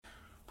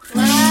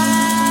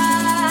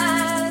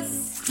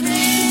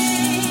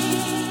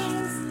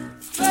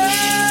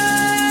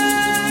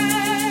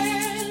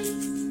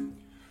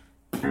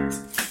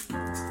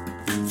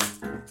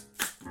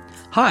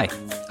Hi,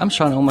 I'm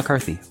Sean L.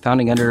 McCarthy,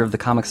 founding editor of The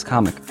Comics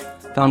Comic,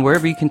 found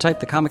wherever you can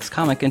type The Comics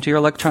Comic into your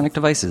electronic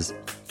devices.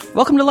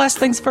 Welcome to Last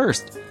Things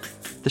First,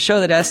 the show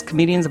that asks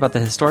comedians about the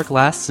historic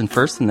lasts and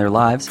firsts in their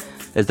lives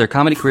as their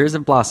comedy careers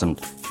have blossomed,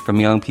 from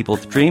young people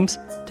with dreams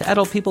to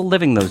adult people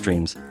living those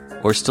dreams,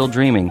 or still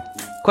dreaming.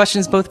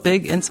 Questions both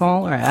big and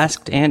small are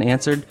asked and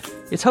answered.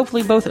 It's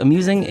hopefully both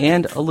amusing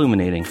and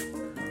illuminating.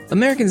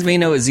 Americans may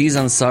know Aziz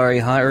Ansari,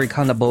 Hari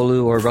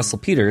Kondabolu, or Russell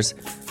Peters,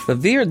 but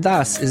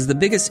Weirdass is the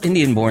biggest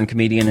Indian-born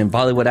comedian and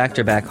Bollywood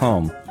actor back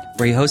home,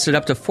 where he hosted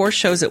up to 4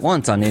 shows at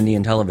once on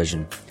Indian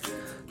television.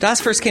 Das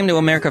first came to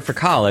America for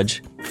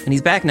college, and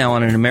he's back now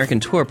on an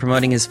American tour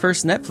promoting his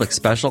first Netflix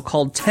special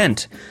called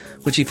Tent,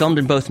 which he filmed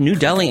in both New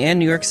Delhi and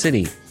New York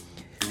City.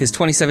 His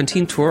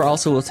 2017 tour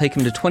also will take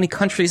him to 20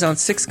 countries on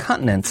 6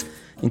 continents,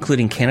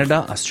 including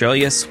Canada,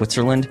 Australia,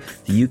 Switzerland,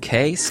 the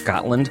UK,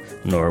 Scotland,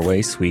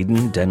 Norway,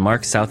 Sweden,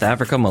 Denmark, South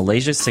Africa,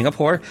 Malaysia,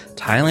 Singapore,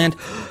 Thailand,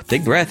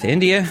 big breath,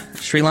 India,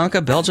 Sri Lanka,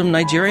 Belgium,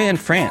 Nigeria, and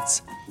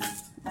France.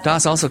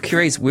 Das also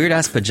curates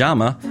Weirdass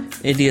Pajama,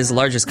 India's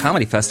largest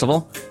comedy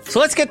festival.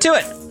 So let's get to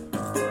it!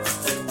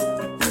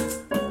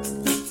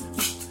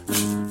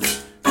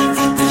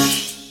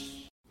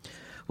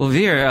 Well,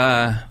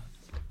 Veer,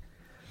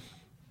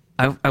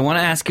 I want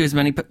to ask you as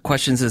many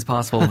questions as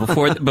possible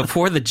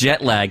before the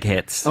jet lag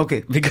hits.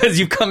 Okay. Because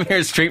you've come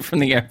here straight from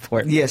the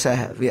airport. Yes, I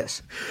have,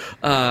 yes.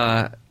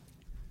 How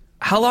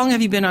long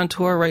have you been on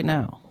tour right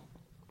now?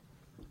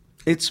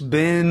 It's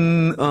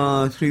been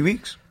 3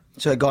 weeks.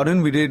 So I got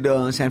in, we did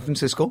San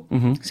Francisco,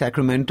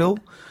 Sacramento,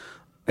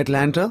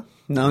 Atlanta,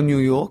 now New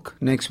York.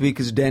 Next week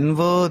is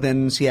Denver,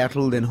 then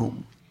Seattle, then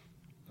home.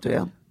 So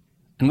yeah.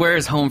 And where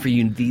is home for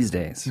you these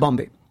days?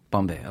 Bombay.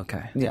 Bombay,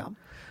 okay. Yeah.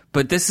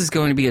 But this is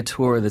going to be a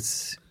tour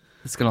that's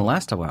going to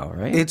last a while,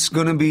 right? It's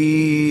going to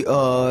be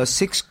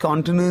 6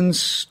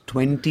 continents,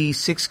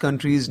 26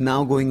 countries,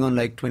 now going on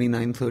like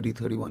 29, 30,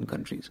 31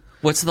 countries.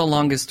 What's the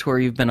longest tour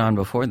you've been on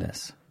before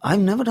this?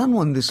 I've never done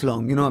one this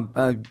long. You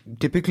know,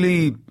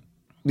 typically,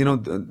 you know,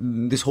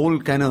 this whole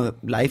kind of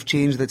life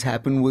change that's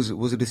happened was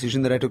a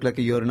decision that I took like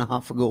a year and a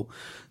half ago.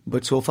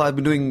 But so far I've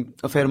been doing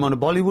a fair amount of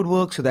Bollywood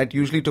work, so that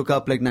usually took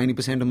up like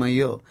 90% of my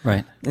year.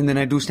 Right. And then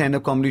I do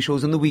stand-up comedy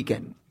shows on the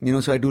weekend. You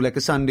know, so I do like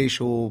a Sunday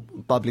show,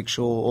 public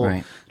show,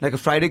 or like a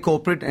Friday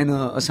corporate and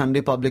a Sunday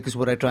public is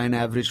what I try and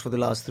average for the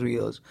last 3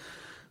 years.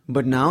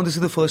 But now this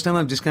is the first time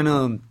I've just kind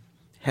of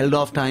held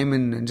off time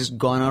and just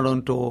gone out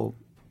on tour,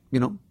 you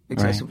know,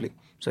 excessively. Right.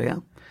 So yeah.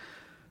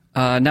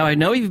 Now I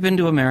know you've been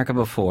to America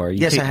before.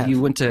 Yes, I have.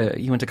 You went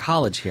to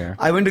college here.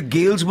 I went to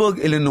Galesburg,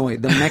 Illinois,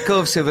 the mecca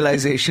of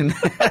civilization,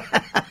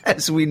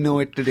 as we know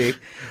it today.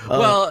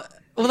 Well,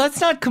 that's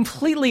not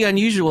completely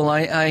unusual.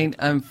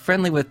 I'm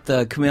friendly with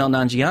Kumail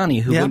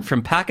Nanjiani, who went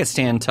from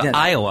Pakistan to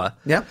Iowa.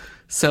 Yeah.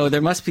 So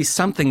there must be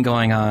something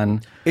going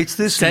on. It's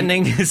this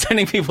sending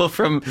people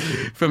from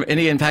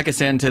India and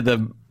Pakistan to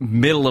the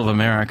middle of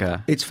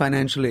America. It's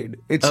financial aid.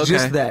 It's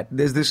just that.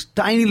 There's this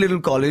tiny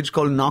little college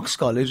called Knox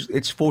College.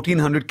 It's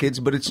 1,400 kids,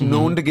 but it's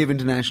known to give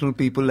international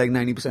people like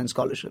 90%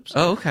 scholarships.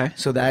 Oh, okay.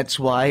 So that's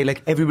why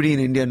like everybody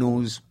in India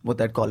knows what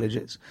that college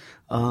is.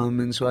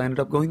 And so I ended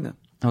up going there.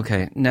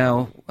 Okay.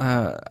 Now,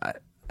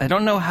 I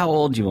don't know how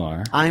old you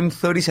are. I'm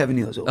 37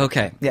 years old.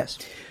 Okay. Yes.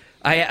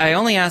 I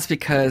only asked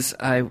because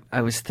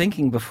I was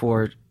thinking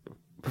before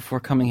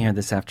coming here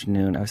this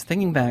afternoon, I was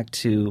thinking back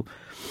to,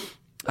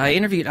 I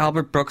interviewed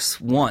Albert Brooks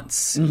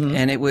once,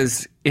 and it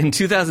was in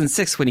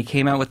 2006 when he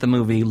came out with the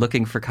movie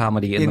Looking for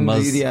Comedy in the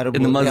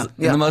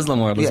Muslim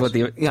world, is what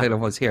the title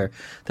was here.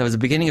 That was the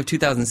beginning of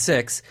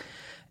 2006,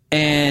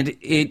 and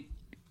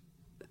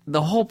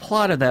the whole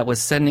plot of that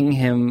was sending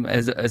him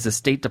as a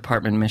State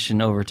Department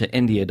mission over to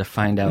India to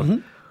find out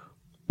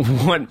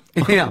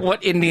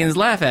what Indians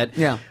laugh at.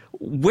 Yeah.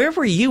 Where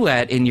were you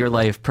at in your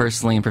life,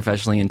 personally and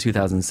professionally, in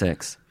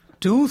 2006?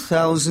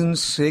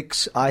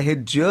 2006, I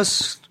had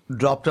just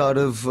dropped out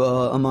of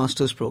a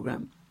master's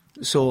program.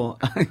 So,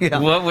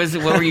 What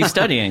were you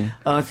studying?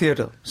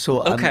 Theater.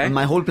 So,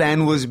 my whole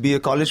plan was be a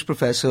college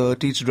professor,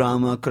 teach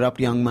drama, corrupt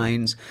young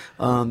minds.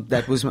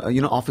 That was,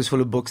 office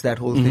full of books, that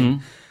whole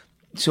thing.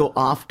 So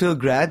after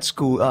grad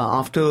school,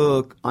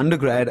 after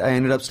undergrad, I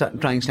ended up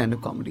trying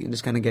stand-up comedy and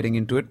just kind of getting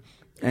into it.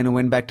 And I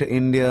went back to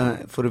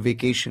India for a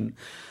vacation.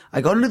 I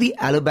got into the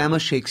Alabama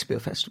Shakespeare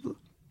Festival.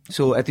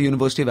 So at the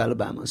University of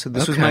Alabama. So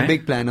this was my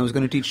big plan. I was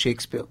going to teach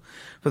Shakespeare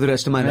for the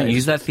rest of my life.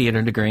 Use that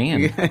theater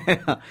degree.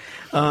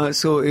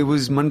 So it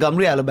was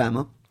Montgomery,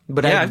 Alabama.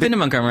 But I've been to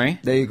Montgomery.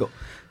 There you go.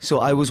 So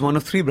I was one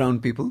of 3 brown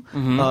people.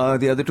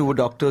 The other 2 were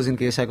doctors in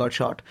case I got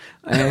shot.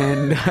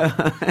 And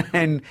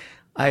and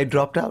I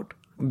dropped out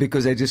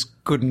because I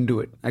just couldn't do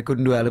it. I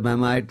couldn't do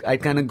Alabama.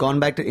 I'd kind of gone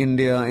back to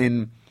India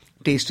and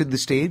tasted the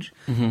stage.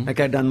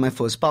 Like I'd done my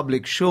first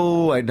public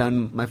show. I'd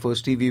done my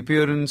first TV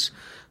appearance.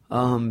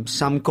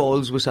 Some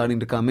calls were starting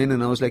to come in,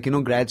 and I was like,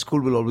 grad school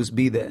will always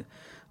be there.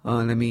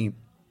 Let me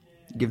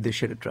give this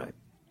shit a try.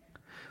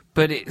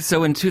 But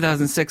so in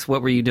 2006,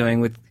 what were you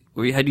doing with?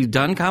 Had you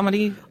done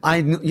comedy?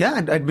 I'd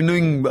been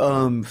doing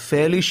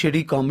fairly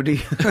shitty comedy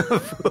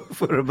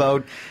for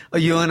about a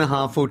year and a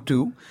half or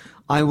 2.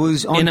 I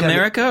was on in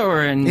America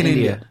or in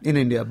India? In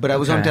India, but I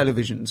was on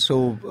television.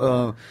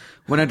 So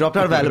when I dropped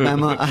out of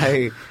Alabama,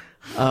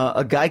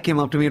 a guy came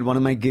up to me at one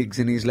of my gigs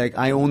and he's like,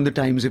 I own the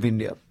Times of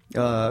India.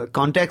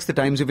 Context, the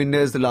Times of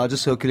India is the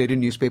largest circulated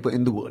newspaper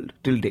in the world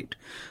till date.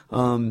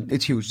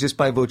 It's huge, just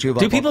by virtue of...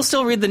 Do people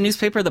still read the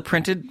newspaper, the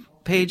printed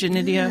page in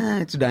India? Yeah,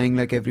 it's dying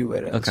like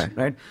everywhere else,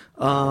 right?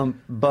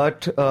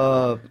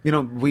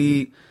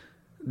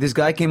 This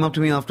guy came up to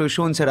me after a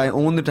show and said, I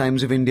own the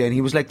Times of India. And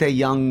he was like their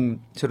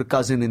young sort of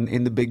cousin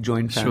in the big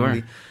joint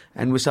family. Sure.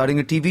 And we're starting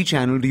a TV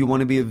channel. Do you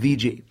want to be a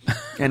VJ?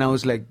 And I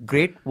was like,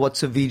 great,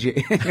 what's a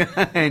VJ?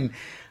 And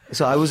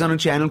so I was on a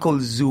channel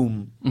called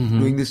Zoom,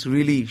 doing this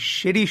really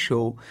shitty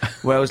show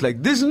where I was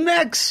like, this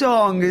next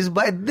song is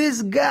by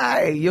this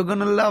guy. You're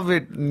going to love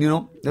it. You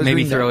know,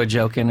 maybe throw a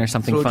joke in or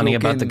something funny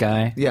about the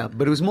guy. Yeah,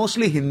 but it was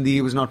mostly Hindi.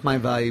 It was not my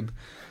vibe.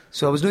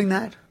 So I was doing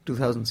that,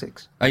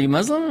 2006. Are you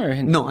Muslim or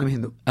Hindu? No, I'm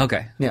Hindu.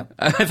 Okay. Yeah.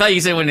 I thought you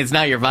said when it's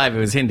not your vibe, it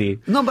was Hindi.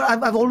 No, but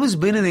I've always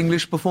been an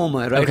English performer.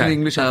 I write in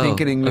English, I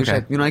think in English.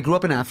 Okay. I grew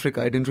up in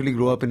Africa. I didn't really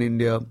grow up in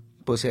India,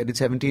 per se. I did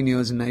 17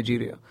 years in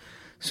Nigeria.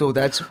 So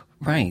that's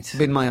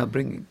been my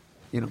upbringing,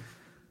 you know.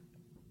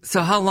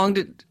 So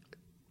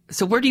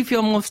so where do you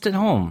feel most at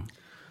home?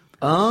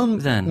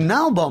 Then?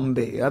 Now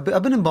Bombay.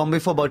 I've been in Bombay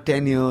for about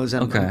 10 years.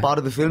 I'm part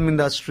of the film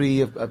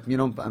industry.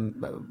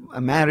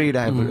 I'm married.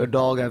 I have a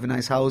dog. I have a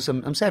nice house.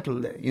 I'm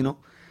settled there, you know.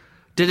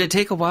 Did it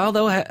take a while,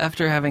 though,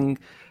 after having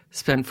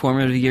spent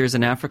formative years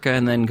in Africa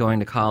and then going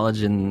to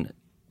college in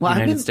the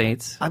United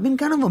States? I've been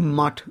kind of a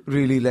mutt,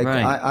 really. Like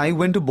I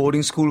went to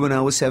boarding school when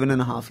I was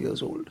 7.5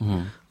 years old.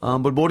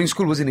 But boarding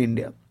school was in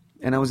India.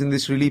 And I was in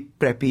this really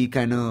preppy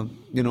kind of,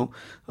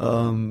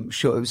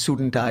 suit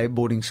and tie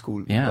boarding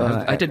school.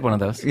 Yeah, I did one of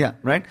those. Yeah,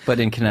 right? But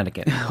in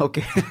Connecticut.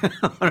 Okay.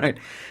 All right.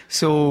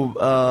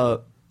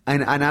 So,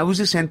 and I was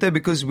just sent there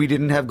because we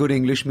didn't have good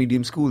English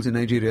medium schools in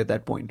Nigeria at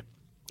that point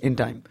in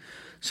time.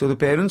 So the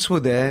parents were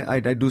there.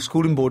 I'd do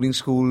school in boarding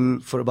school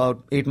for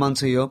about 8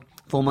 months a year,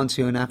 4 months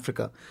a year in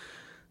Africa.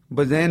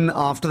 But then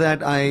after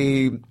that,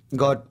 I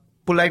got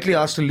politely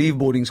asked to leave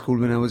boarding school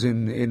when I was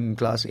in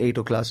class 8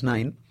 or class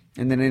 9.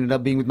 And then I ended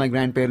up being with my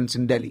grandparents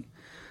in Delhi.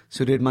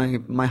 So did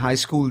my high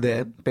school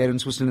there.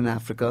 Parents were still in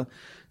Africa.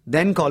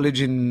 Then college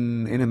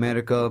in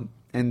America.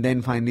 And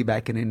then finally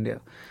back in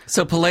India.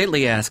 So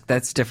politely asked,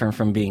 that's different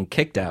from being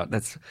kicked out.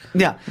 That's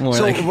more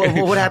so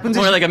what happens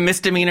more is... like a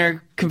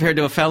misdemeanor compared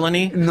to a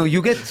felony? No,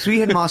 you get 3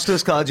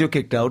 headmaster's cards, you're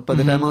kicked out. By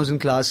the time I was in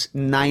class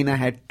 9, I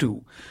had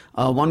 2.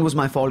 One was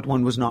my fault,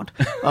 one was not.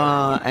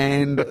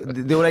 And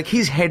they were like,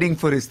 he's heading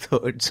for his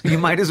 3rd. So you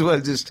might as well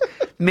just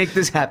make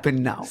this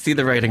happen now. See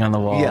the writing on the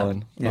wall.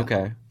 Yeah.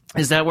 Okay.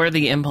 Is that where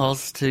the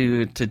impulse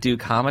to do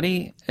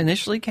comedy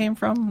initially came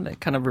from? That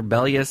kind of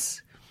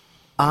rebellious...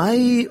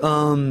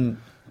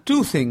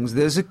 Two things.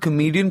 There's a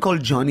comedian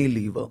called Johnny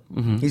Lever.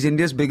 He's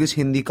India's biggest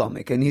Hindi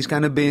comic, and he's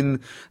kind of been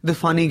the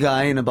funny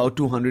guy in about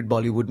 200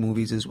 Bollywood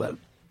movies as well.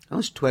 I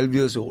was 12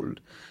 years old,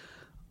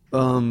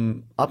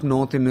 up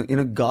north in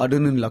a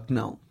garden in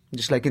Lucknow,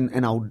 just like in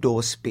an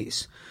outdoor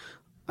space.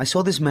 I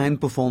saw this man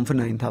perform for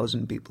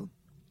 9,000 people,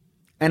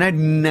 and I'd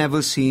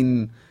never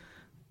seen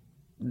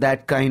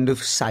that kind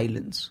of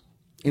silence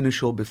in a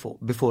show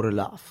before a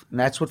laugh. And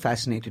that's what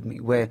fascinated me,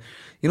 where,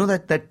 you know,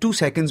 that 2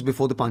 seconds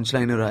before the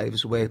punchline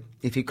arrives, where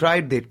if he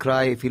cried, they'd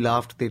cry, if he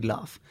laughed, they'd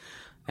laugh.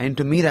 And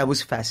to me, that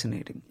was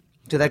fascinating.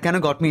 So that kind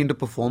of got me into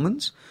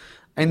performance.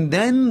 And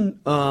then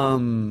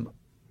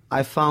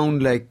I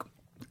found like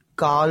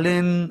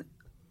Carlin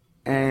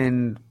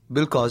and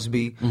Bill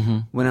Cosby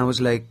when I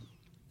was like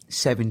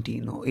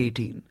 17 or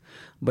 18.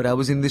 But I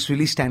was in this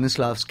really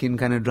Stanislavskian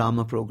kind of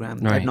drama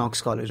program at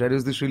Knox College. Right? It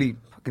was this really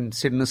fucking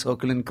sit in a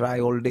circle and cry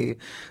all day,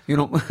 you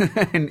know,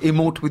 and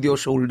emote with your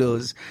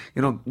shoulders,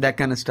 you know, that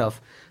kind of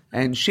stuff.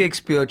 And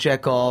Shakespeare,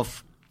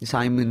 Chekhov,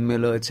 Simon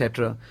Miller,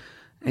 etc.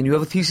 And you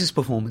have a thesis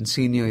performance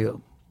senior year.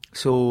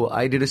 So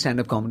I did a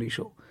stand-up comedy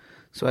show.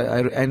 So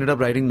I ended up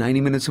writing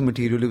 90 minutes of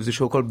material. It was a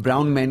show called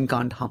Brown Men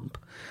Can't Hump.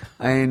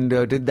 And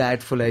did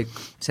that for like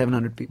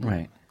 700 people.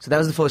 Right. So that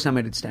was the first time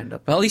I did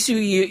stand-up. Well, at least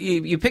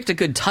you picked a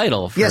good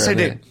title. For Yes, I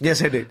did. Yes.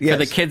 For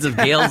the kids of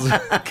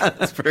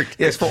Galesburg.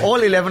 Yes, for all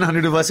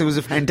 1,100 of us, it was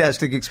a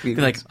fantastic experience.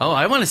 You're like, oh,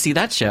 I want to see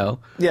that show.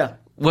 Yeah.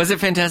 Was it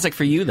fantastic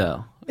for you,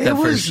 though, that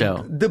first show?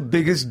 It was the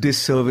biggest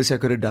disservice I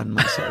could have done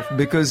myself.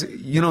 Because,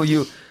 you know,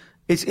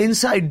 it's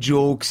inside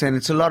jokes and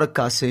it's a lot of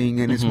cussing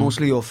and it's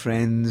mostly your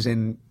friends.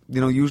 And, you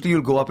know, usually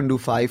you'll go up and do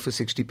 5 for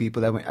 60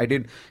 people. I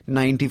did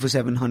 90 for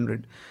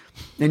 700.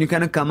 And you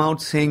kind of come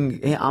out saying,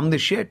 hey, I'm the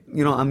shit.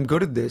 You know, I'm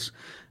good at this.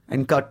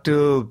 And cut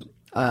to...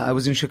 I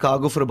was in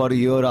Chicago for about a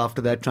year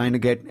after that trying to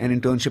get an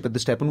internship at the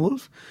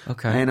Steppenwolf.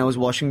 Okay. And I was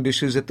washing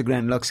dishes at the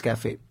Grand Lux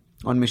Cafe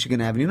on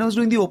Michigan Avenue. And I was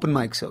doing the open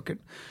mic circuit.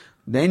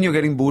 Then you're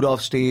getting booed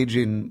off stage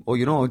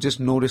or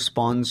just no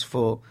response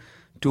for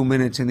 2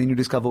 minutes. And then you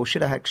discover, oh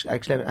shit, I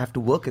actually have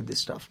to work at this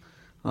stuff.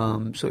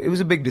 So it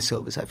was a big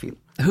disservice, I feel.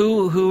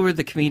 Who were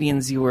the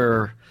comedians you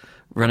were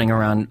running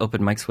around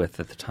open mics with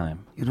at the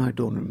time? You know, I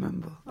don't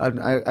remember.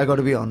 I got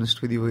to be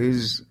honest with you.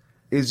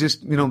 It's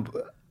just, you know,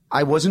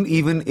 I wasn't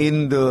even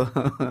in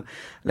the,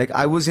 like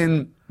I was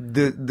in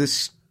the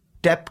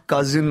step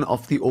cousin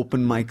of the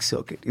open mic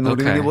circuit. You know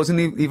what I mean? It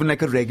wasn't even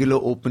like a regular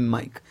open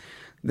mic.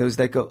 There was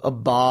like a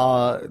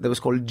bar that was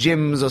called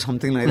Jim's or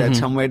something like that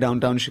somewhere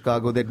downtown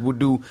Chicago that would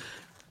do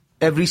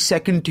every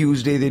second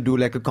Tuesday they do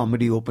like a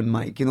comedy open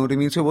mic. You know what I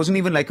mean? So it wasn't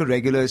even like a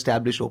regular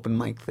established open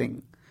mic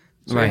thing.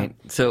 So, right.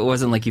 Yeah. So it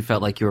wasn't like you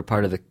felt like you were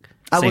part of the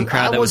same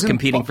crowd that was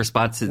competing for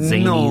spots at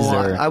Zanies? No,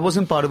 or... I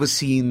wasn't part of a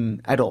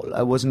scene at all.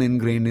 I wasn't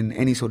ingrained in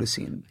any sort of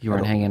scene. You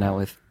weren't hanging out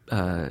with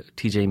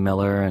T.J.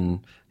 Miller and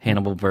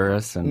Hannibal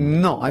Buress?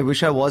 And... No, I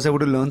wish I was. I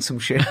would have learned some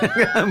shit.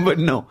 But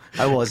no,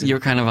 I wasn't. You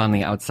were kind of on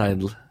the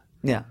outside.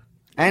 Yeah.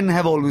 And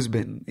have always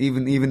been,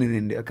 even in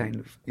India, kind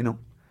of, you know.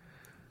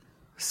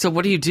 So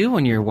what do you do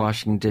when you're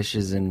washing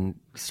dishes and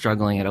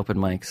struggling at open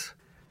mics?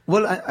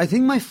 Well, I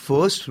think my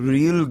first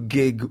real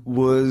gig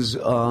was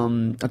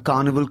a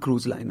Carnival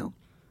cruise liner.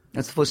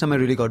 That's the first time I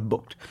really got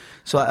booked.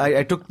 So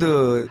I took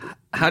the...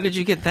 How did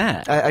you get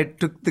that? I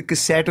took the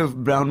cassette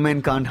of Brown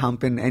Men Can't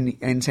Hump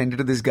and sent it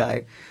to this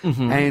guy.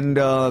 And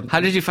how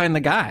did you find the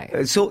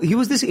guy? So he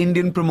was this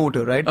Indian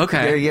promoter, right?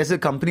 Okay. He has a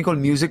company called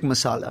Music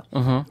Masala.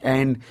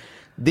 And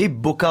they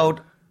book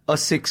out a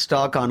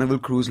 6-star Carnival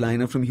cruise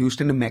liner from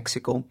Houston to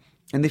Mexico.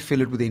 And they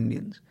fill it with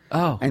Indians.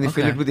 Oh, and they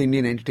fill it with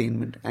Indian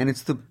entertainment. And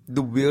it's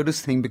the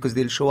weirdest thing because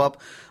they'll show up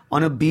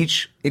on a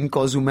beach in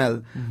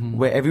Cozumel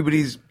where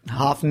everybody's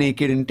half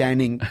naked and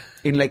tanning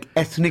in like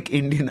ethnic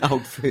Indian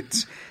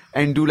outfits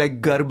and do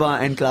like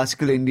Garba and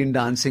classical Indian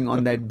dancing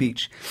on that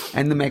beach.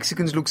 And the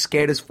Mexicans look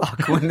scared as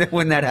fuck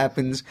when that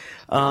happens.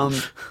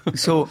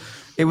 So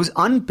it was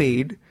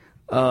unpaid.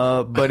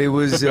 But it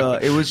was.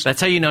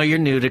 That's how you know you're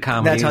new to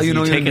comedy. That's how you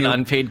know you take you're an new.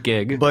 Unpaid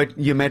gig. But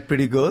you met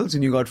pretty girls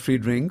and you got free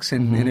drinks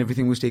and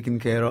everything was taken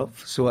care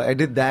of. So I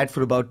did that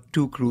for about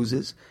 2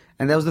 cruises,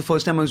 and that was the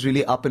first time I was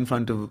really up in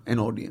front of an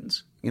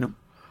audience. You know,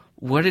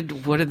 what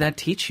did that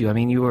teach you? I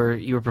mean, you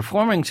were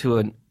performing to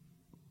a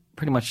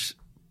pretty much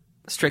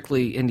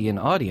strictly Indian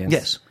audience.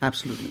 Yes,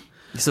 absolutely.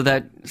 So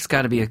that's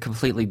got to be a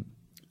completely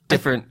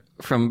different.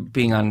 From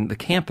being on the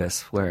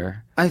campus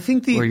where I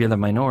think where you're the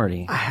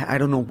minority. I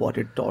don't know what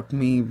it taught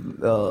me.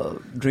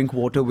 Drink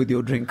water with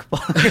your drink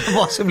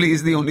possibly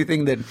is the only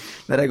thing that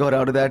I got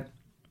out of that.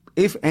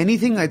 If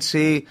anything, I'd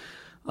say,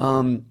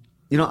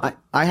 I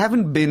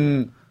haven't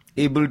been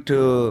able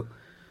to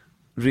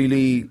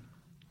really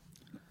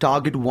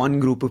target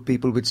one group of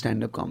people with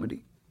stand-up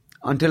comedy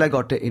until I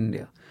got to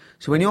India.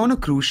 So when you're on a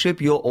cruise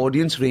ship, your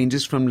audience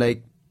ranges from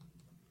like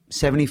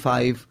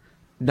 75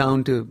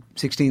 down to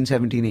 16,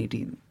 17,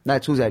 18.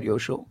 That's who's at your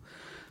show.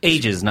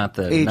 Ages, not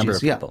the number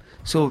of people.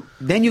 So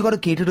then you got to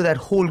cater to that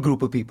whole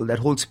group of people, that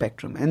whole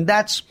spectrum. And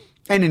that's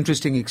an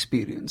interesting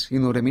experience, you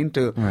know what I mean?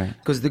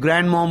 Because the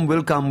grandmom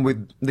will come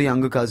with the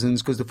younger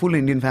cousins because the full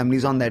Indian family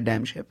is on that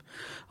damn ship.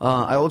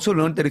 I also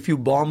learned that if you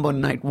bomb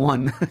on night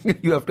 1,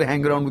 you have to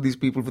hang around with these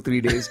people for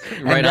 3 days.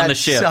 Right and on the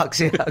ship. That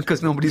sucks, yeah,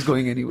 because nobody's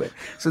going anywhere.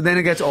 So then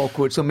it gets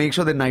awkward. So make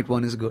sure that night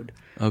 1 is good.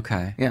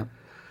 Okay. Yeah.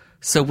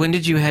 So when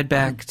did you head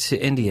back to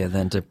India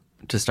then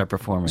to start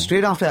performing?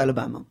 Straight after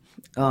Alabama.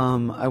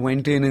 I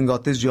went in and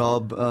got this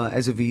job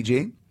as a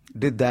VJ.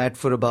 Did that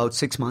for about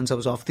 6 months. I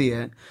was off the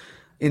air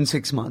in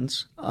 6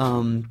 months.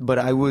 But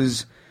I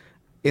was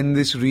in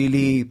this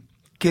really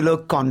killer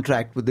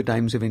contract with the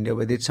Times of India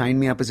where they'd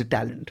signed me up as a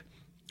talent.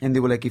 And they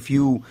were like,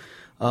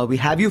 we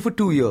have you for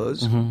 2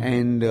 years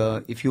and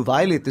if you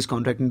violate this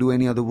contract and do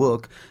any other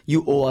work,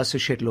 you owe us a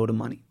shitload of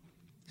money.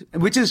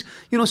 Which is,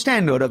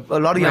 standard. A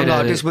lot of young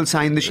artists will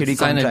sign the shitty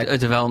contract. A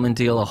development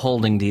deal, a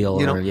holding deal,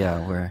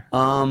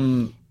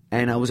 And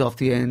I was off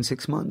the air in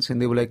 6 months,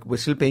 and they were like, "We're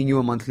still paying you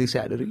a monthly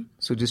salary,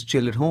 so just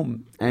chill at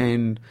home."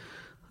 And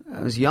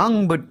I was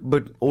young,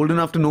 but old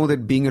enough to know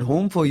that being at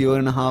home for a year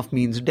and a half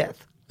means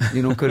death,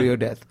 career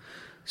death.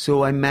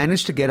 So I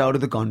managed to get out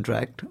of the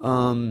contract.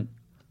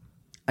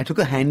 I took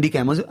a handy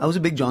cam. I was a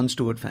big Jon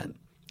Stewart fan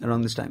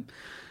around this time.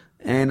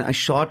 And I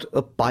shot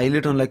a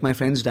pilot on like my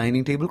friend's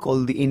dining table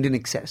called The Indian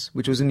Excess,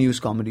 which was a news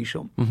comedy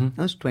show. I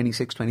was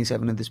 26,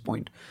 27 at this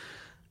point.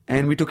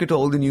 And we took it to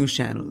all the news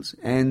channels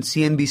and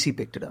CNBC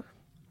picked it up.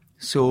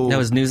 So that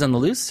was News on the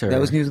Loose? Or? That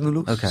was News on the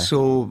Loose. Okay.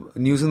 So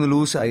News on the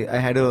Loose, I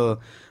had a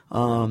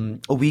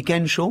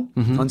weekend show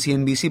on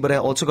CNBC, but I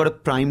also got a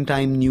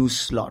primetime news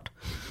slot.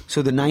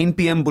 So the 9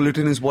 p.m.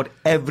 bulletin is what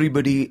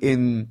everybody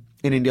in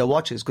India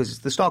watches because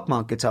it's the stock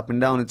market's up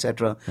and down,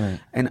 etc. Right.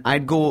 And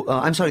I'd go,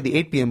 the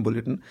 8 p.m.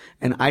 bulletin,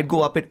 and I'd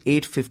go up at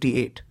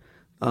 8:58.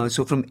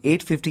 So from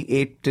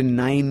 8:58 to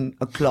 9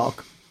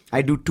 o'clock,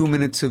 I do 2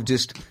 minutes of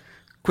just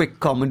quick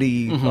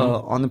comedy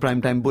on the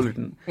primetime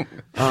bulletin.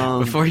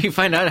 Before you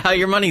find out how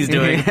your money's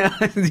doing.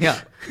 Yeah.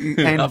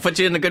 And I'll put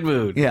you in a good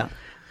mood. Yeah.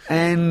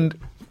 And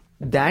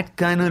that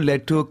kind of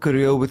led to a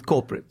career with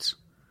corporates.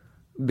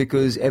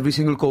 because every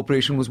single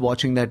corporation was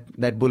watching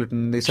that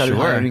bulletin. They started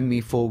hiring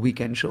me for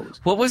weekend shows.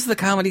 What was the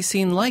comedy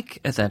scene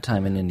like at that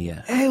time in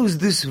India? It was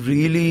this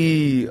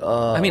really...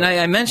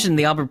 I mentioned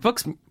the Albert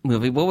Brooks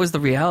movie. What was the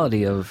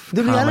reality of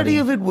The comedy? reality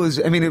of it was,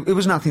 it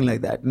was nothing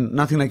like that.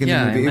 Nothing like in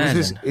the movie. It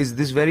was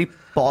this very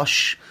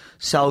posh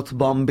South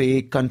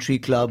Bombay country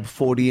club,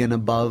 40 and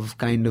above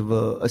kind of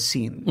a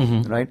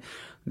scene, right?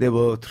 There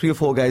were 3 or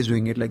 4 guys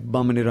doing it, like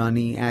Boman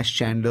Irani, Ash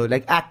Chandler,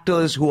 like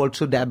actors who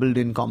also dabbled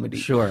in comedy.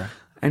 Sure.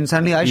 And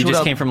suddenly I showed up. You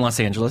just came from Los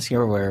Angeles.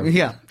 You're aware.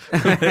 Yeah.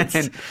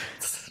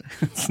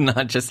 It's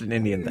not just an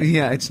Indian thing.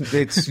 Yeah,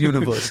 it's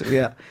universal.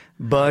 Yeah.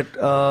 But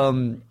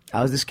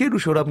I was this kid who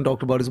showed up and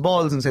talked about his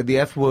balls and said the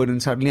F word,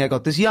 and suddenly I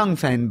got this young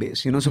fan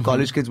base, so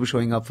college kids were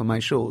showing up for my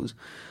shows.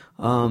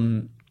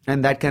 And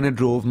that kind of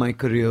drove my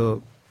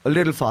career a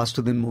little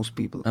faster than most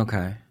people.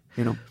 Okay.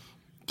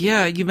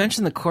 Yeah, you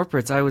mentioned the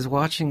corporates. I was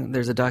watching,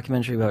 there's a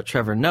documentary about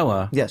Trevor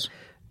Noah. Yes.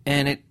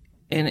 And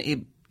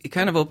it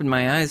kind of opened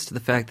my eyes to the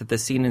fact that the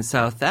scene in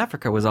South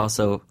Africa was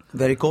also...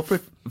 Very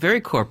corporate.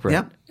 Very corporate.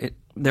 Yeah.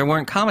 There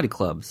weren't comedy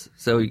clubs,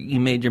 so you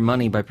made your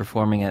money by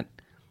performing at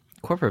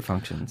corporate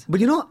functions.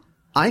 But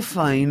I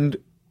find,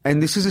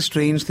 and this is a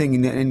strange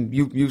thing, and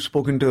you've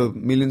spoken to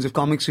millions of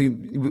comics, so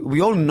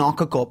we all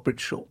knock a corporate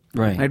show.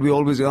 Right. We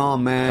always, oh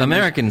man.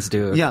 Americans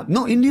do. Yeah.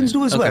 No, Indians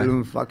do as Okay.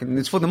 well. Fucking,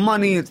 it's for the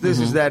money, it's this,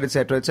 it's that,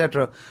 etc.,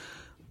 etc.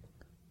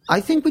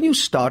 I think when you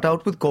start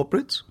out with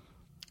corporates,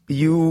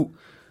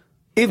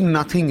 if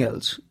nothing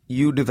else,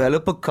 you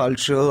develop a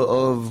culture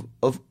of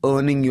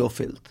earning your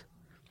filth.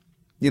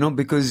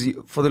 Because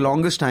for the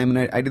longest time,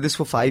 and I did this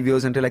for 5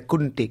 years until I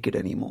couldn't take it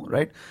anymore,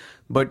 right?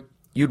 But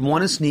you'd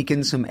want to sneak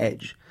in some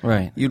edge.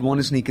 Right. You'd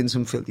want to sneak in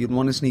some filth. You'd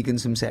want to sneak in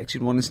some sex.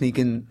 You'd want to sneak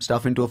in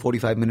stuff into a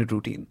 45-minute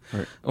routine.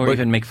 Right. Or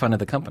even make fun of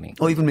the company.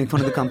 Or even make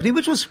fun of the company,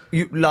 which was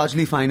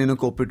largely fine in a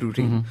corporate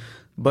routine.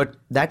 But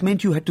that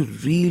meant you had to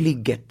really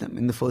get them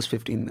in the first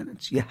 15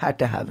 minutes. You had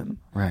to have them.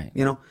 Right.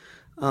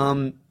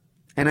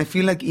 And I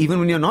feel like even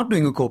when you're not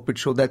doing a corporate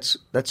show, that's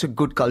a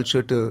good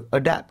culture to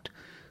adapt,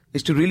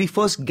 is to really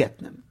first get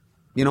them,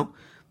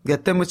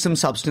 get them with some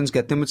substance,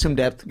 get them with some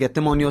depth, get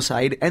them on your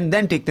side, and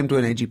then take them to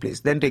an edgy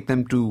place, then take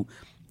them to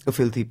a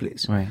filthy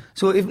place. Right.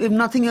 So if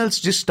nothing else,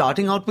 just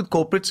starting out with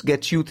corporates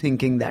gets you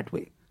thinking that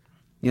way,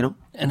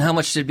 And how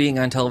much did being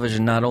on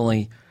television not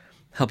only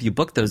help you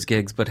book those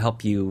gigs, but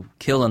help you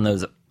kill in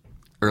those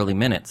early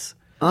minutes?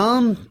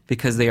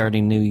 Because they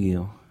already knew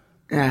you.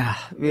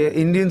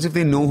 Indians, if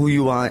they know who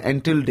you are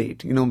until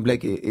date,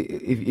 like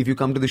if you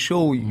come to the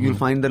show, you'll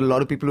find that a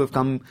lot of people who have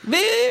come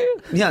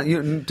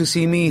to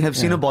see me have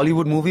seen a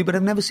Bollywood movie but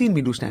have never seen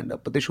me do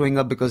stand-up, but they're showing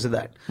up because of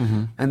that.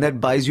 And that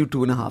buys you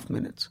 2.5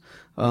 minutes.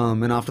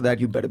 And after that,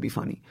 you better be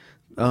funny.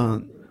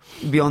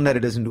 Beyond that,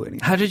 it doesn't do anything.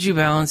 How did you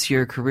balance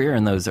your career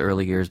in those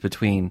early years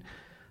between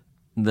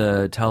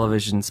the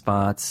television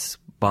spots,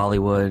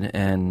 Bollywood,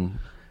 and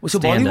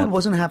stand-up? Bollywood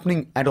wasn't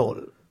happening at all,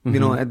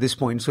 at this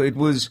point. So it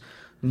was...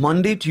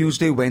 Monday,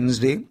 Tuesday,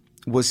 Wednesday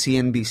was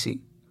CNBC.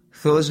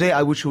 Thursday,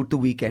 I would shoot the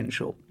weekend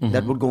show.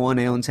 That would go on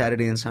air on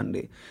Saturday and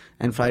Sunday.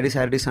 And Friday,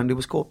 Saturday, Sunday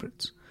was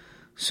corporates.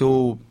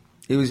 So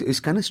it's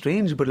kind of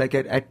strange, but like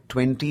at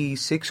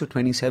 26 or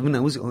 27, I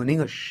was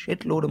earning a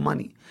shitload of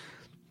money.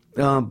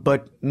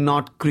 But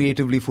not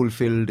creatively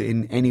fulfilled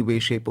in any way,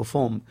 shape or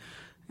form.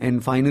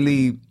 And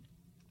finally,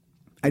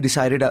 I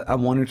decided I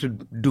wanted to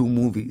do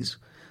movies.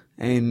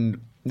 And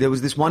there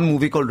was this one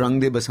movie called Rang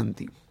De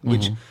Basanti,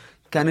 which...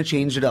 kind of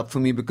changed it up for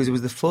me because it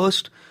was the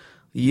first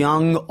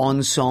young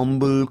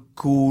ensemble,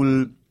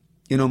 cool,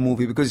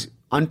 movie. Because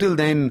until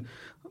then,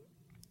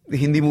 the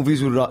Hindi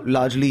movies were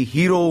largely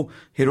hero,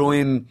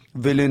 heroine,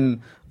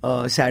 villain,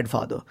 sad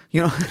father,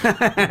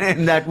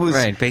 and that was...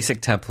 Right,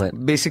 basic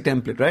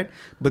template, right?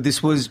 But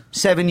this was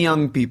 7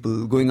 young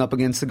people going up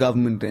against the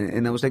government,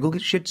 and I was like, okay,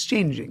 shit's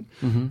changing.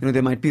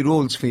 There might be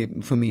roles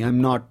for me.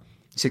 I'm not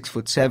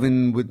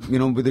 6'7"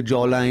 with a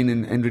jawline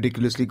and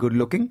ridiculously good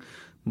looking.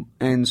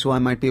 And so I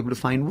might be able to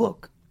find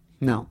work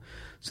now.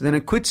 So then I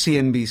quit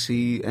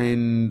CNBC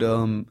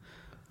and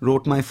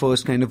wrote my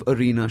first kind of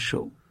arena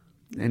show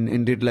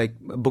and did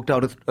booked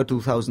out a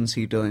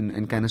 2,000-seater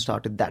and kind of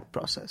started that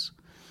process.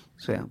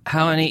 So yeah.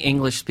 How many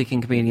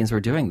English-speaking comedians were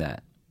doing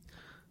that?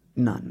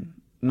 None.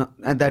 Not,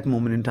 at that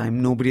moment in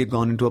time, nobody had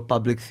gone into a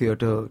public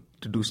theater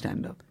to do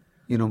stand-up.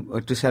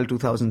 To sell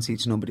 2,000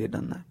 seats, nobody had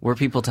done that. Were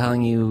people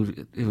telling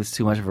you it was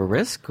too much of a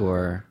risk,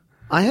 or...?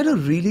 I had a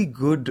really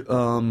good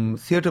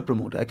theatre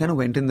promoter. I kind of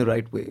went in the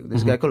right way.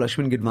 There's a guy called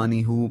Ashwin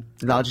Gidwani who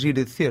largely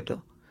did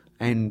theatre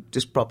and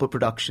just proper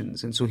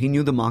productions. And so he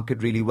knew the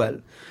market really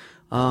well.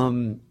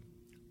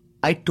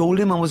 I told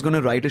him I was going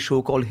to write a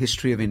show called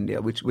History of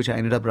India, which I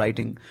ended up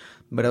writing.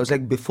 But I was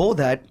like, before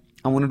that,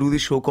 I want to do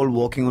this show called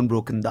Walking on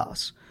Broken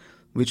Das,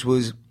 which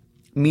was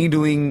me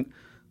doing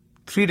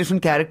 3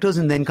 different characters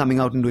and then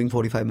coming out and doing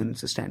 45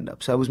 minutes of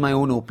stand-up. So I was my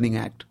own opening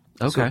act,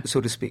 so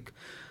to speak.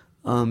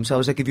 So I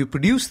was like, if you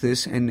produce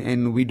this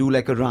and we do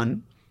like a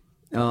run,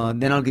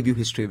 then I'll give you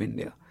History of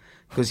India.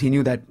 Because he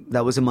knew that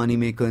was a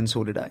moneymaker and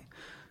so did I.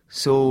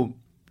 So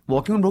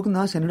Walking on Broken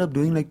Glass ended up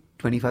doing like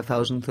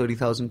 25,000,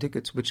 30,000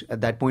 tickets, which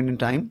at that point in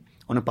time,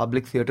 on a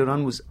public theatre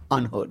run, was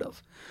unheard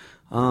of.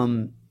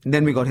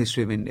 Then we got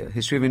History of India.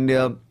 History of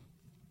India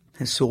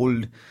has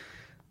sold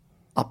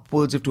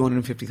upwards of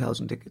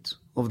 250,000 tickets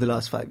over the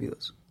last 5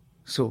 years.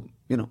 So,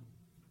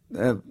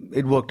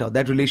 it worked out.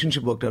 That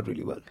relationship worked out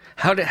really well.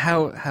 How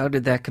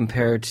did that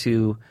compare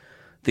to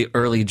the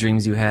early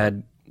dreams you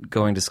had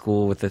going to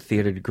school with a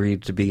theater degree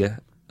to be a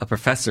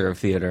professor of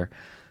theater,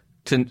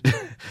 to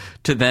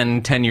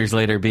then 10 years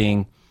later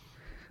being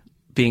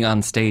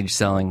on stage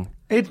selling?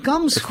 It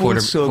comes full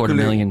circle.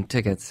 250,000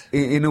 tickets.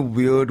 In a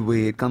weird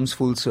way, it comes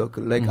full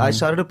circle. Like, I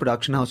started a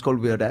production house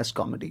called Weirdass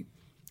Comedy,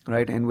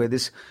 right? And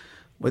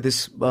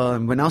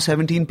we're now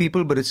 17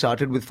 people, but it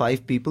started with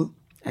 5 people.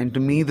 And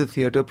to me, the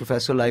theatre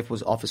professor life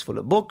was office full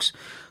of books,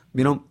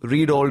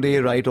 read all day,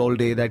 write all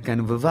day, that kind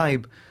of a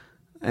vibe.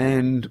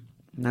 And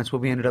that's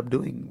what we ended up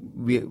doing.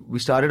 We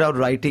started out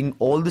writing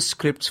all the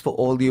scripts for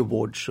all the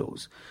award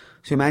shows.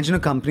 So imagine a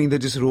company that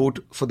just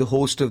wrote for the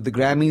host of the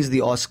Grammys, the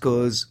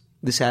Oscars,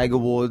 the SAG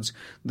Awards,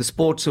 the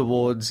Sports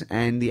Awards,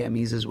 and the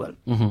Emmys as well.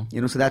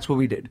 So that's what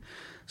we did.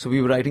 So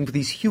we were writing for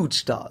these huge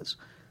stars,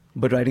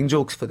 but writing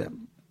jokes for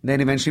them. Then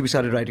eventually we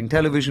started writing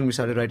television, we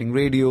started writing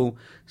radio,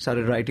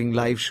 started writing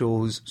live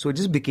shows. So it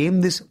just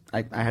became this,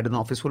 I had an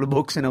office full of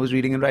books and I was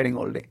reading and writing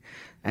all day.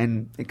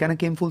 And it kind of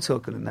came full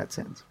circle in that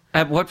sense.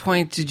 At what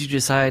point did you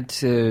decide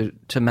to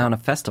mount a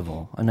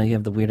festival? I know you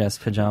have the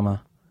Weirdass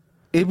Pajama.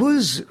 It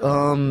was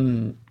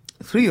 3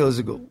 years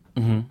ago.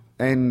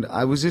 And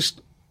I was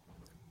just,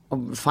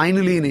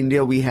 finally in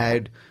India we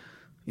had,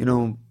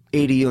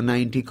 80 or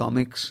 90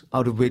 comics,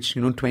 out of which,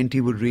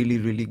 20 were really,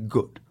 really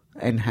good.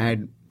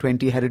 And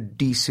 20 had a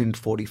decent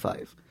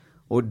 45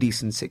 or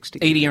decent 60.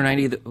 80 or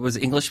 90 was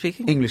English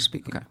speaking? English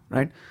speaking, okay.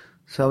 Right?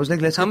 So I was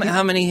like,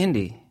 How many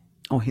Hindi?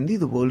 Oh, Hindi,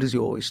 the world is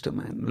your oyster,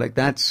 man. Like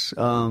that's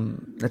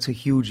a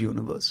huge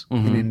universe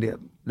in India.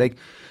 Like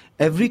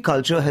every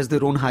culture has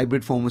their own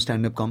hybrid form of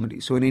stand-up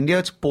comedy. So in India,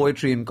 it's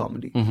poetry and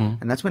comedy.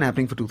 And that's been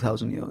happening for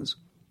 2,000 years.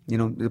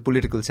 The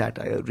political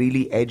satire,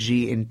 really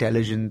edgy,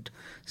 intelligent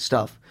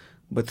stuff,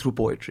 but through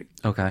poetry.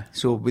 Okay.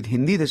 So with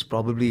Hindi, there's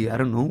probably,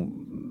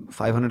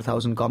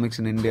 500,000 comics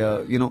in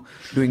India,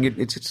 doing it.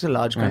 It's a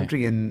large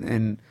country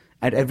and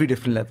at every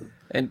different level.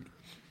 And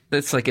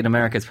it's like in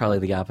America, it's probably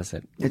the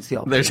opposite. It's the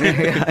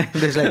opposite.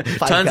 There's like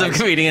 5 tons guys. of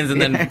comedians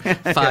and then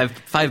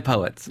five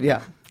poets.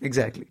 Yeah,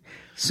 exactly.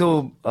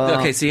 So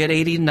okay, so you had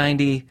 80,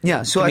 90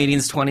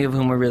 comedians, 20 of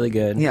whom were really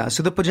good. Yeah,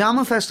 so the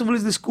Pajama Festival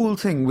is this cool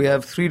thing. We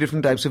have 3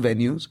 different types of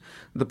venues.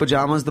 The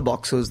pajamas, the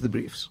boxers, the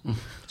briefs.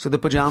 So the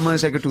Pajama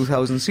is like a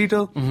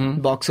 2,000-seater.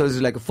 Boxers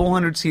is like a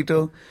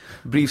 400-seater.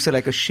 Briefs are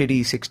like a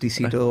shitty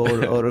 60-seater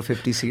or a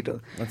 50-seater.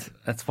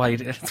 That's why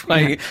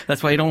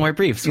you don't wear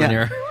briefs when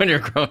you're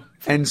growing.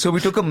 And so we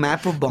took a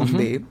map of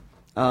Bombay.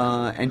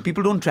 And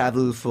people don't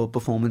travel for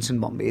performance in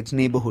Bombay. It's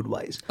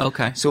neighborhood-wise.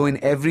 Okay. So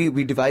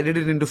we divided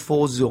it into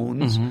 4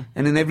 zones.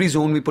 And in every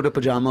zone, we put a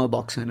pajama, a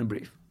boxer, and a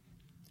brief.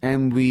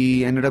 And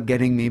we ended up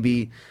getting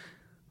maybe,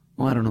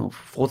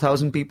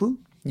 4,000 people,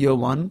 year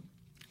 1,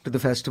 to the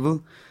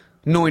festival.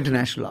 No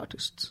international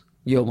artists,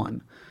 year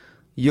 1.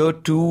 Year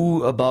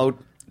 2, about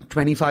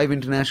 25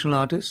 international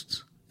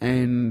artists.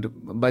 And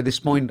by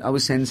this point, I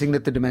was sensing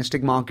that the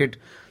domestic market,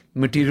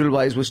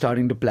 material-wise, was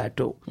starting to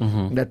plateau.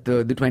 That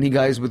the 20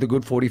 guys with a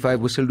good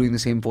 45 were still doing the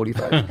same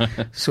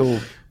 45. So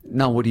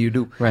now what do you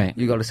do? Right.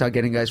 You got to start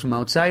getting guys from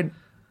outside.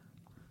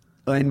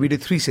 And we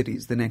did 3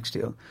 cities the next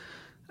year.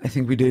 I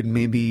think we did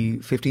maybe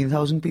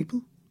 15,000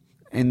 people.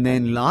 And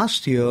then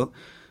last year,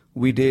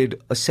 we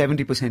did a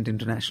 70%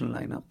 international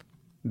lineup.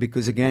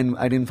 Because again,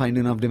 I didn't find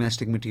enough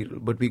domestic material.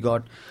 But we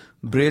got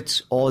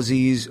Brits,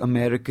 Aussies,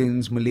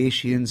 Americans,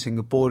 Malaysians,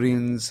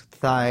 Singaporeans,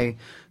 Thai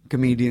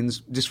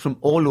comedians, just from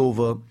all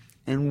over.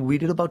 And we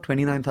did about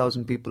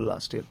 29,000 people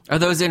last year. Are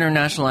those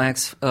international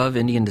acts of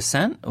Indian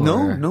descent? Or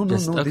No.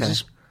 Okay. This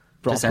is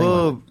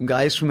proper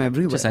guys from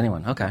everywhere. Just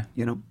anyone, okay.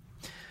 Yeah,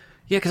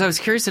 because I was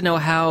curious to know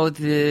how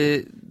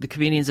the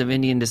comedians of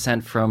Indian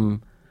descent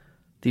from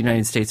the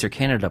United States or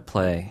Canada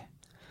play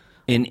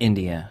in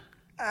India.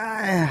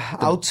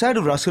 Outside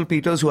of Russell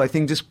Peters, who I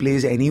think just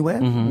plays anywhere.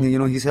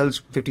 He sells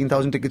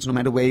 15,000 tickets no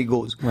matter where he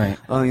goes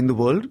in the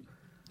world.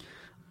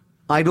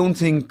 I don't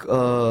think,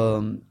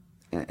 and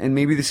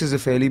maybe this is a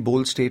fairly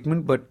bold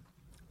statement, but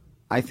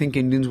I think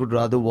Indians would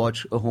rather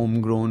watch a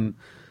homegrown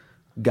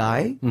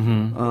guy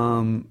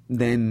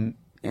than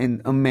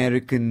an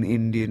American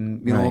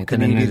Indian, Canadian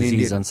than an Aziz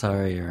Indian.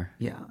 Ansari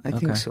Yeah, I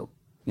think so.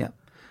 Yeah.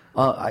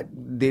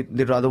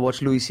 They'd rather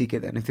watch Louis C.K.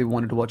 then if they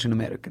wanted to watch an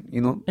American,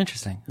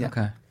 Interesting. Yeah.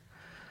 Okay.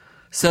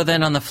 So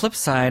then on the flip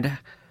side,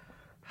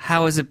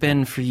 how has it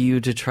been for you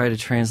to try to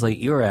translate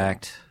your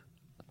act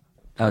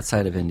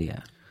outside of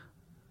India?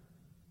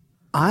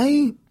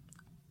 I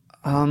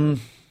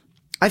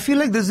feel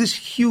like there's this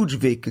huge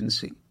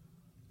vacancy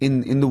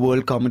in the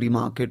world comedy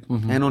market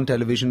and on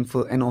television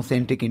for an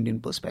authentic Indian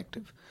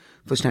perspective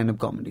for stand-up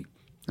comedy,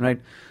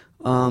 right?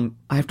 I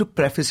have to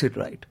preface it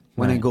right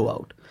when I go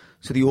out.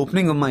 So the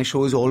opening of my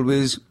show is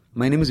always,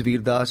 my name is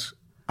Weirdass,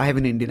 I have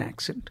an Indian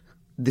accent.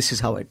 this is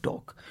how I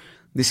talk.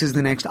 This is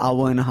the next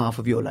hour and a half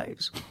of your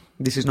lives.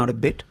 This is not a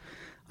bit.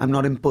 I'm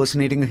not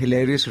impersonating a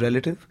hilarious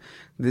relative.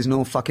 There's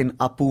no fucking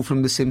Apu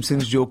from The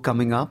Simpsons joke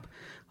coming up.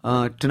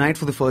 Tonight,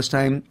 for the first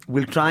time,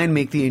 we'll try and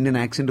make the Indian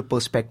accent a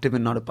perspective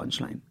and not a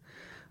punchline.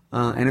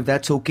 And if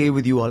that's okay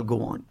with you, I'll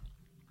go on.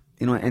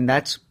 And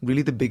that's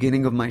really the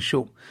beginning of my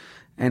show.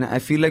 And I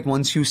feel like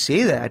once you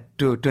say that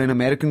to an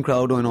American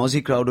crowd or an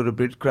Aussie crowd or a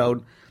Brit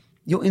crowd,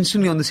 you're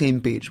instantly on the same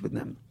page with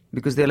them.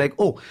 Because they're like,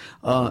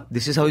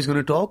 this is how he's going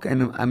to talk,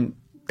 and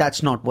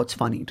that's not what's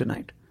funny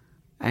tonight.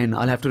 And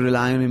I'll have to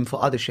rely on him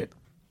for other shit.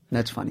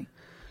 That's funny.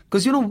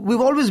 Because,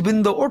 we've always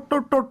been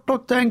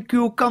the, thank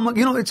you, come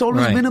on. It's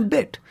always been a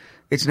bit.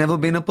 It's never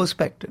been a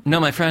perspective. No,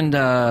 my friend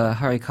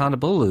Hari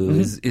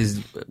Kondabolu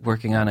is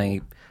working on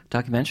a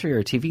documentary or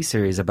a TV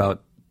series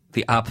about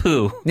the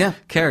Apu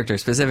character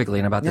specifically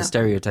and about the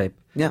stereotype.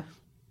 Yeah.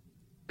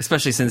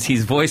 Especially since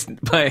he's voiced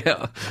by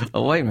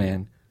a white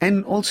man.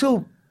 And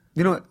also,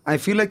 I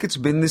feel like it's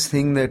been this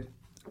thing that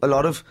a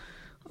lot of,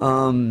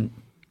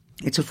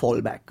 it's a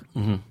fallback.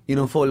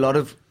 Mm-hmm. For a lot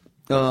of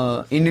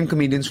Indian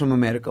comedians from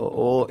America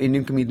or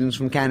Indian comedians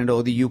from Canada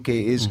or the UK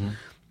is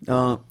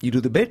you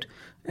do the bit,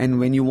 and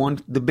when you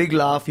want the big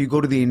laugh, you go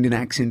to the Indian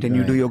accent and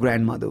you do your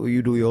grandmother or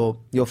you do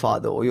your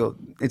father or your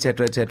et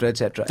cetera, et cetera, et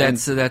cetera.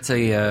 That's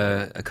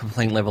a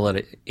complaint level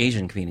at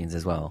Asian comedians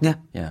as well. Yeah.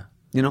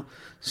 Yeah.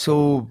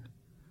 So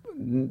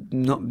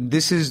no,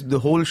 this is the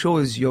whole show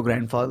is your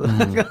grandfather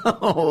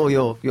or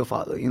your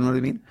father. You know what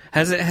I mean?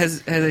 Has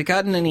it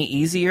gotten any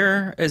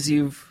easier as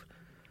you've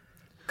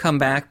come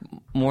back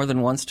more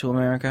than once to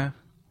America?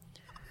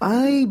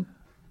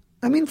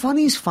 I mean,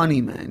 funny is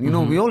funny, man.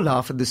 We all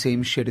laugh at the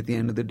same shit at the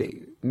end of the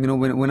day.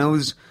 When I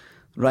was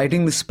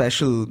writing the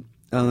special,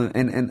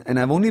 and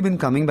I've only been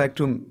coming back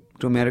to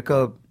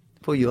America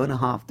for a year and a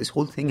half. This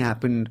whole thing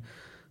happened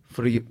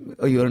for a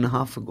year and a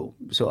half ago.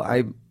 So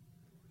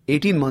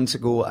 18 months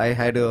ago, I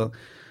had a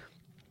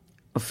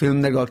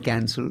film that got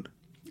cancelled,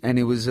 and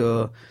it was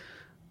a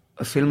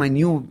film I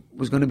knew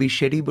was going to be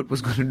shitty but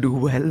was going to do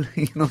well.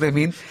 You know what I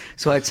mean?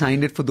 So I'd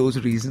signed it for those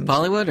reasons.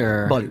 Bollywood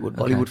or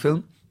Bollywood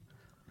film.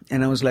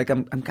 And I was like,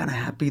 I'm kind of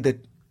happy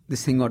that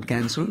this thing got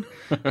cancelled.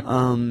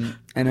 And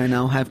I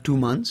now have 2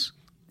 months.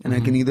 And I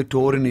can either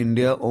tour in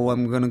India or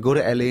I'm going to go to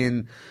LA.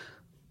 And,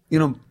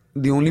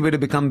 the only way to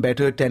become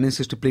better at tennis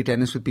is to play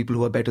tennis with people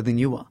who are better than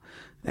you are.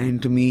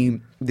 And to me,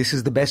 this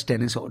is the best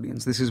tennis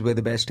audience. This is where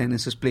the best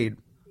tennis is played,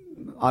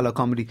 a la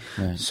comedy.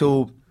 Right.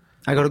 So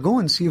I got to go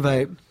and see if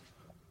I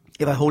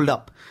hold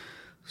up.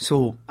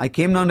 So I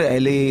came down to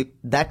LA.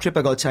 That trip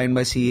I got signed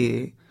by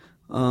CAA.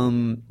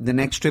 The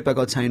next trip I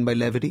got signed by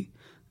Levity.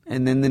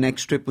 And then the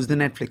next trip was the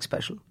Netflix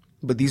special.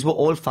 But these were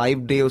all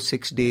 5-day or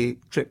 6-day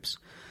trips.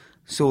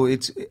 So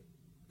it's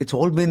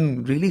all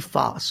been really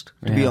fast,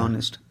 to be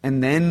honest.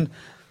 And then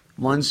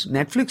once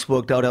Netflix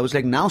worked out, I was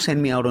like, now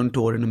send me out on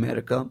tour in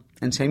America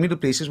and send me to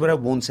places where I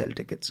won't sell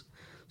tickets.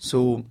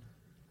 So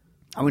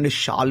I went to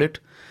Charlotte.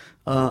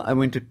 I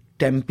went to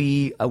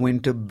Tempe. I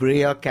went to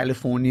Brea,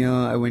 California.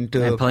 I went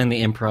to... And playing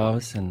the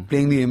improvs.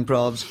 Playing the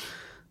improvs.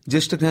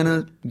 Just to kind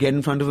of get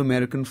in front of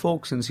American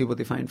folks and see what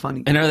they find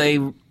funny. And are they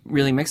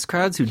really mixed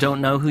crowds who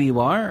don't know who you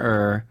are,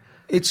 or?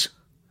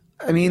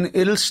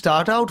 It'll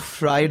start out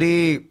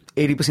Friday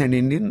 80%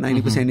 Indian,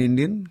 90%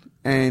 Indian.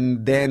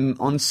 And then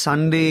on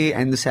Sunday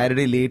and the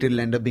Saturday late, it'll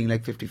end up being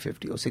like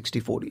 50-50 or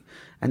 60-40.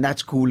 And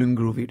that's cool and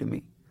groovy to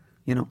me,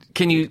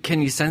 Can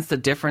you sense the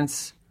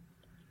difference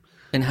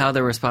in how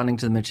they're responding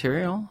to the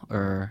material,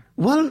 or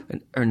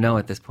no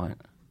at this point?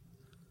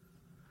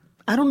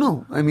 I don't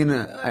know. I mean,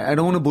 I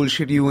don't want to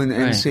bullshit you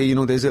and say,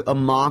 there's a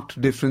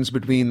marked difference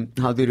between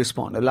how they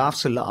respond. A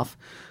laugh's a laugh.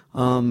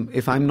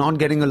 If I'm not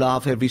getting a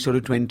laugh every sort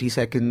of 20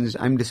 seconds,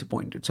 I'm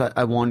disappointed. So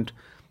I want,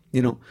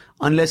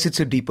 unless it's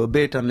a deeper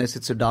bit, unless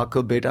it's a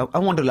darker bit, I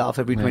want to laugh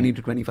every 20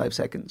 to 25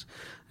 seconds.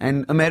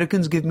 And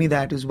Americans give me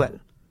that as well.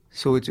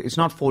 So it's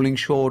not falling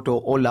short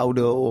or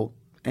louder or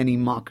any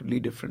markedly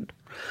different.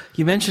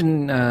 You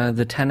mentioned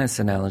the tennis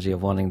analogy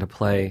of wanting to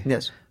play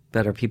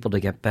better people to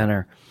get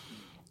better.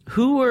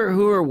 Who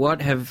or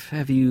what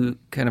have you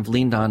kind of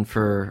leaned on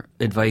for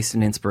advice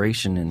and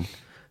inspiration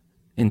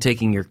in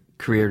taking your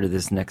career to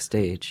this next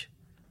stage?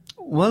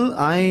 Well,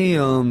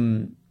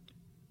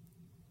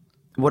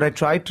 what I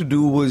tried to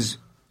do was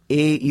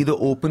either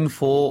open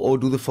for or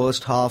do the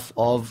first half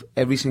of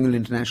every single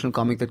international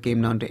comic that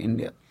came down to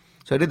India.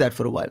 So I did that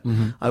for a while.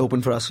 I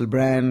opened for Russell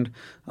Brand,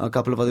 a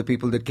couple of other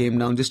people that came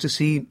down just to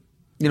see.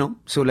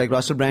 So like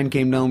Russell Brand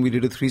came down, we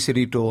did a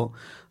 3-city tour.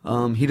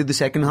 He did the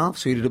second half,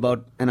 so he did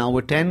about an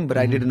hour 10, but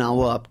I did an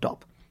hour up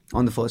top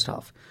on the first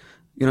half.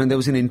 And there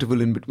was an interval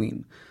in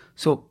between.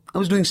 So I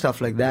was doing stuff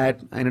like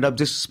that. I ended up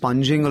just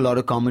sponging a lot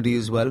of comedy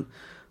as well.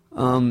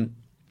 And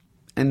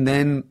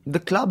then the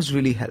clubs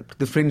really helped.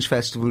 The Fringe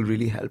Festival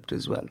really helped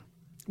as well.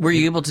 Were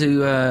you able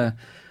to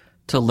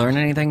learn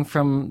anything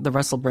from the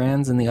Russell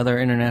Brands and the other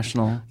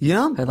international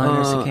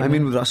headliners who came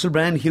in? With Russell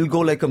Brand, he'll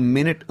go like a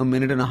minute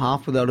and a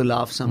half without a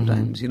laugh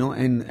sometimes,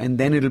 and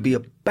then it'll be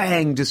a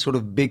bang, just sort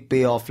of big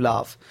payoff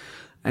laugh.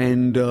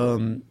 And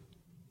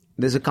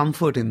there's a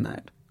comfort in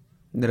that.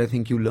 that I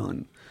think you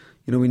learn.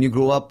 You know, when you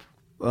grow up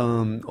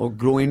or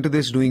grow into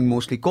this doing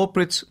mostly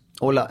corporates,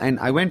 and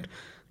I went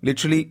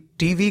literally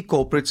TV,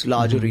 corporates,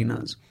 large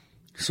arenas.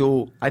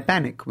 So I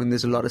panic when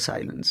there's a lot of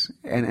silence,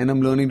 and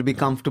I'm learning to be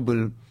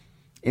comfortable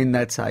in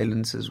that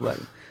silence as well.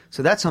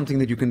 So that's something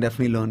that you can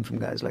definitely learn from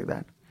guys like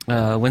that.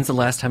 When's the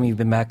last time you've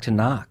been back to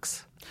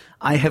Knox?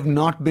 I have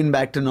not been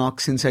back to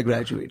Knox since I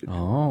graduated.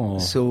 Oh.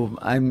 So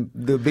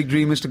the big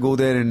dream is to go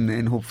there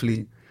and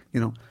hopefully,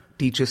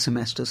 teach a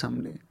semester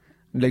someday.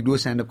 Like do a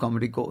stand-up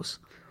comedy course.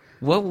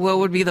 What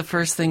would be the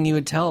first thing you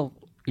would tell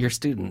your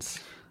students?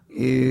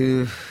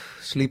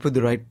 Sleep with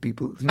the right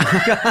people.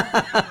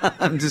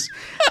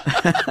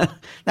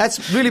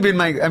 That's really been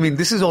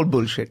this is all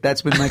bullshit.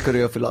 That's been my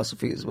career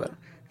philosophy as well.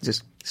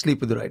 Just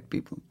sleep with the right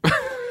people.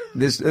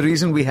 There's a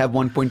reason we have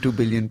 1.2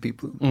 billion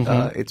people.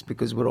 It's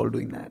because we're all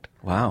doing that.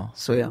 Wow.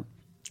 So yeah.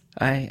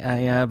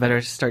 I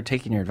better start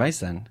taking your advice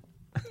then.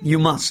 You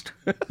must.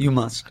 You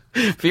must.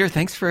 Veer,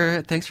 thanks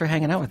for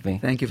hanging out with me.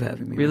 Thank you for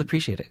having me. Really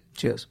appreciate it.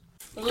 Cheers.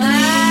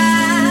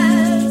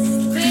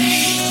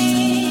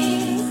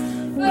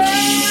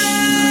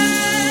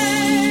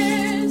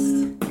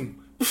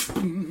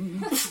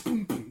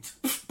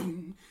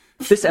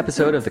 This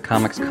episode of The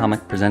Comics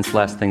Comic Presents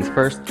Last Things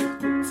First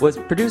was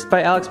produced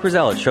by Alex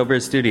Brazell at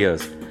Showbiz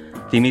Studios.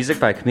 Theme music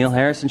by Camille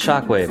Harris and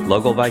Shockwave,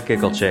 logo by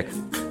Giggle Chick.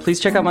 Please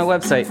check out my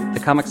website,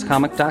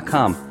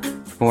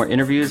 thecomicscomic.com, for more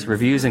interviews,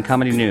 reviews, and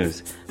comedy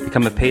news.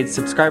 Become a paid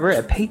subscriber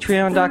at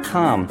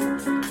patreon.com.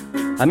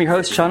 I'm your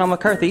host, Sean L.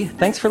 McCarthy.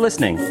 Thanks for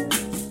listening.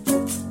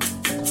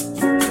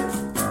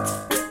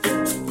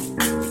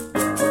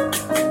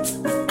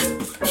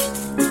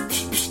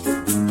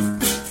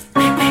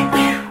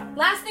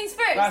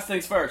 Last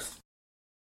things first.